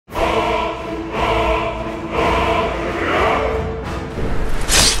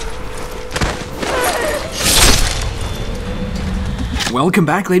Welcome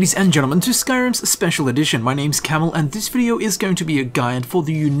back, ladies and gentlemen, to Skyrim's Special Edition. My name's Camel, and this video is going to be a guide for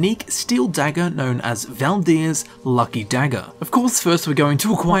the unique steel dagger known as Valdir's Lucky Dagger. Of course, first we're going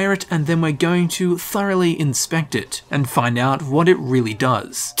to acquire it, and then we're going to thoroughly inspect it and find out what it really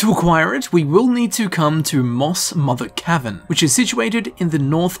does. To acquire it, we will need to come to Moss Mother Cavern, which is situated in the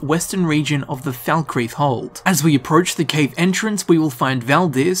northwestern region of the Falkreath Hold. As we approach the cave entrance, we will find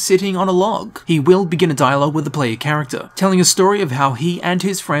Valdir sitting on a log. He will begin a dialogue with the player character, telling a story of how he and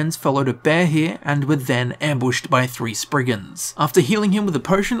his friends followed a bear here and were then ambushed by 3 Spriggans. After healing him with a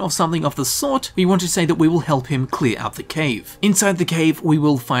potion or something of the sort, we want to say that we will help him clear out the cave. Inside the cave, we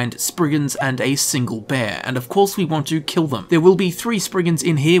will find Spriggans and a single bear, and of course we want to kill them. There will be 3 Spriggans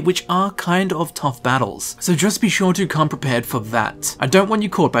in here, which are kind of tough battles, so just be sure to come prepared for that. I don't want you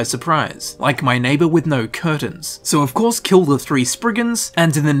caught by surprise, like my neighbor with no curtains. So of course kill the 3 Spriggans,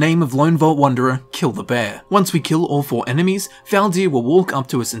 and in the name of Lone Vault Wanderer, kill the bear. Once we kill all 4 enemies, Valdir will walk up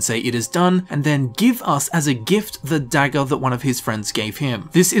to us and say it is done, and then give us as a gift the dagger that one of his friends gave him.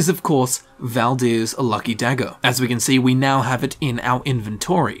 This is of course Valdir's Lucky Dagger. As we can see, we now have it in our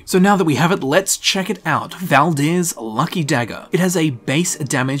inventory. So now that we have it, let's check it out. Valdir's Lucky Dagger. It has a base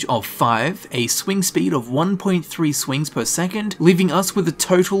damage of 5, a swing speed of 1.3 swings per second, leaving us with a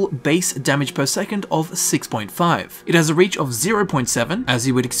total base damage per second of 6.5. It has a reach of 0.7, as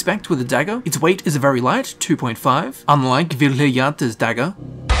you would expect with a dagger. Its weight is very light, 2.5, unlike Valdr's dagger.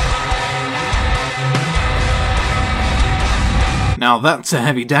 Now that's a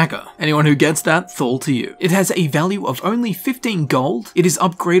heavy dagger. Anyone who gets that, thaw to you. It has a value of only 15 gold. It is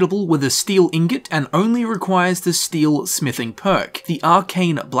upgradable with a steel ingot and only requires the steel smithing perk. The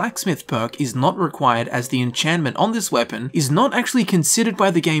arcane blacksmith perk is not required, as the enchantment on this weapon is not actually considered by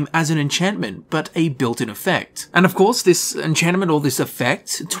the game as an enchantment, but a built-in effect. And of course, this enchantment or this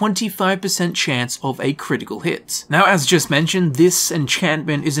effect, 25% chance of a critical hit. Now, as just mentioned, this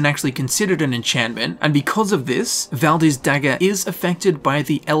enchantment isn't actually considered an enchantment, and because of this, Valdir's dagger is affected by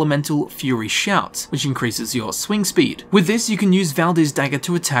the elemental fury shout, which increases your swing speed. With this, you can use Valdir's dagger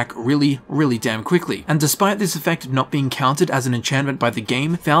to attack really damn quickly. And despite this effect not being counted as an enchantment by the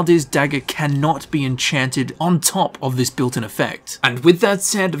game, Valdir's dagger cannot be enchanted on top of this built-in effect. And with that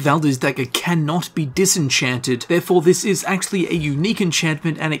said, Valdir's dagger cannot be disenchanted, therefore this is actually a unique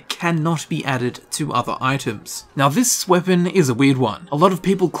enchantment and it cannot be added to other items. Now this weapon is a weird one. A lot of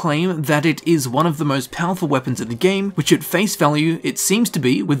people claim that it is one of the most powerful weapons in the game, which at face value it seems to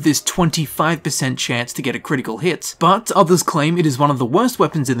be, with this 25% chance to get a critical hit, but others claim it is one of the worst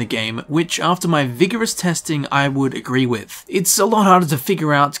weapons in the game, which after my vigorous testing I would agree with. It's a lot harder to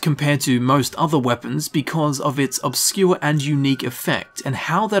figure out compared to most other weapons because of its obscure and unique effect and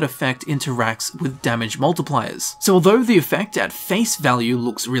how that effect interacts with damage multipliers. So although the effect at face value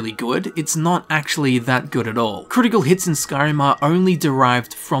looks really good, it's not actually that good at all. Critical hits in Skyrim are only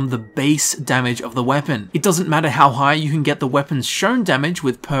derived from the base damage of the weapon. It doesn't matter how high you can get the weapon's shown damage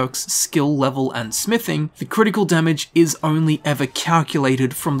with perks, skill level, and smithing, the critical damage is only ever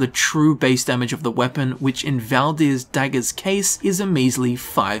calculated from the true base damage of the weapon, which in Valdir's dagger's case is a measly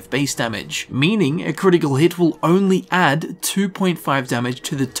 5 base damage, meaning a critical hit will only add 2.5 damage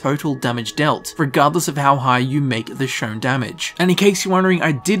to the total damage dealt, regardless of how high you make the shown damage. And in case you're wondering,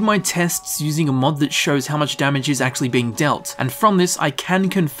 I did my tests using a mod that shows how much damage is actually being dealt, and from this I can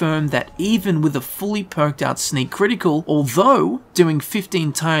confirm that even with a fully perked out sneak critical, although doing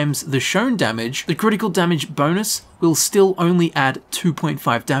 15 times the shown damage, the critical damage bonus will still only add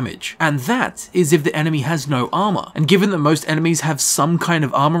 2.5 damage. And that is if the enemy has no armor. And given that most enemies have some kind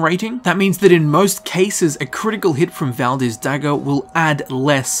of armor rating, that means that in most cases a critical hit from Valdir's dagger will add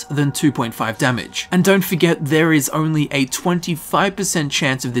less than 2.5 damage. And don't forget, there is only a 25%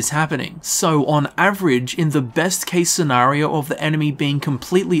 chance of this happening. So on average, in the best case scenario of the enemy being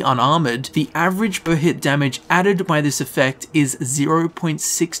completely unarmored, the average per hit damage added by this effect is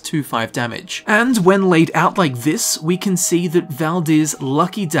 0.625 damage. And when laid out like this, we can see that Valdir's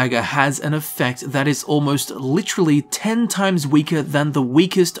Lucky Dagger has an effect that is almost literally 10 times weaker than the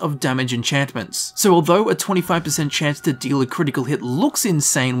weakest of damage enchantments. So although a 25% chance to deal a critical hit looks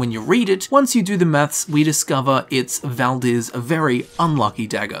insane when you read it, once you do the maths, we discover it's Valdir's very unlucky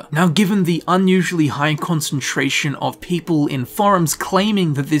dagger. Now, given the unusually high concentration of people in forums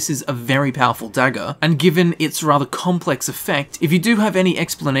claiming that this is a very powerful dagger, and given its rather complex effect, if you do have any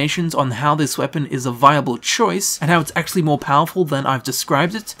explanations on how this weapon is a viable choice, and how it's actually more powerful than I've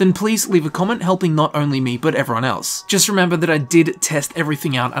described it, then please leave a comment helping not only me but everyone else. Just remember that I did test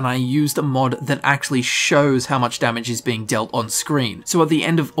everything out and I used a mod that actually shows how much damage is being dealt on screen. So at the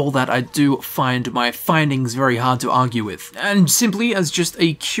end of all that, I do find my findings very hard to argue with. And simply as just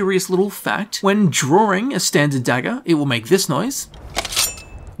a curious little fact, when drawing a standard dagger, it will make this noise,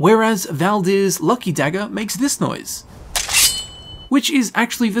 whereas Valdir's lucky dagger makes this noise, which is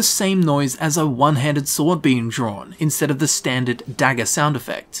actually the same noise as a one-handed sword being drawn, instead of the standard dagger sound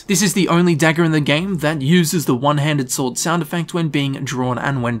effect. This is the only dagger in the game that uses the one-handed sword sound effect when being drawn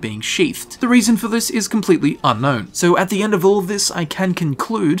and when being sheathed. The reason for this is completely unknown. So at the end of all of this, I can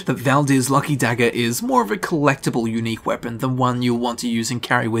conclude that Valdir's lucky dagger is more of a collectible unique weapon than one you'll want to use and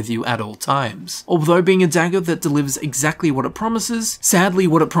carry with you at all times. Although being a dagger that delivers exactly what it promises, sadly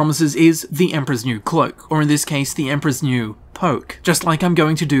what it promises is the Emperor's new cloak, or in this case the Emperor's new poke, just like I'm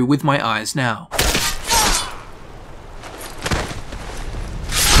going to do with my eyes now.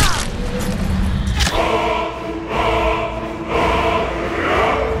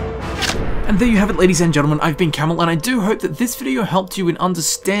 And there you have it, ladies and gentlemen, I've been Camel, and I do hope that this video helped you in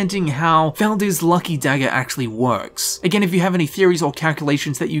understanding how Valdir's lucky dagger actually works. Again, if you have any theories or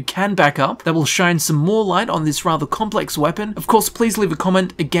calculations that you can back up that will shine some more light on this rather complex weapon, of course please leave a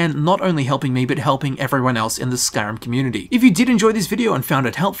comment, again not only helping me but helping everyone else in the Skyrim community. If you did enjoy this video and found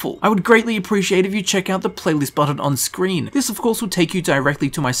it helpful, I would greatly appreciate if you check out the playlist button on screen. This of course will take you directly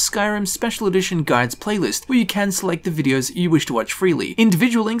to my Skyrim Special Edition Guides playlist, where you can select the videos you wish to watch freely.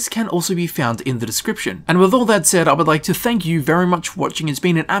 Individual links can also be found in the description. And with all that said, I would like to thank you very much for watching. It's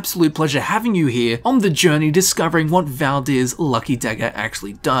been an absolute pleasure having you here on the journey discovering what Valdir's lucky dagger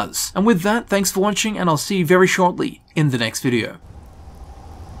actually does. And with that, thanks for watching, and I'll see you very shortly in the next video.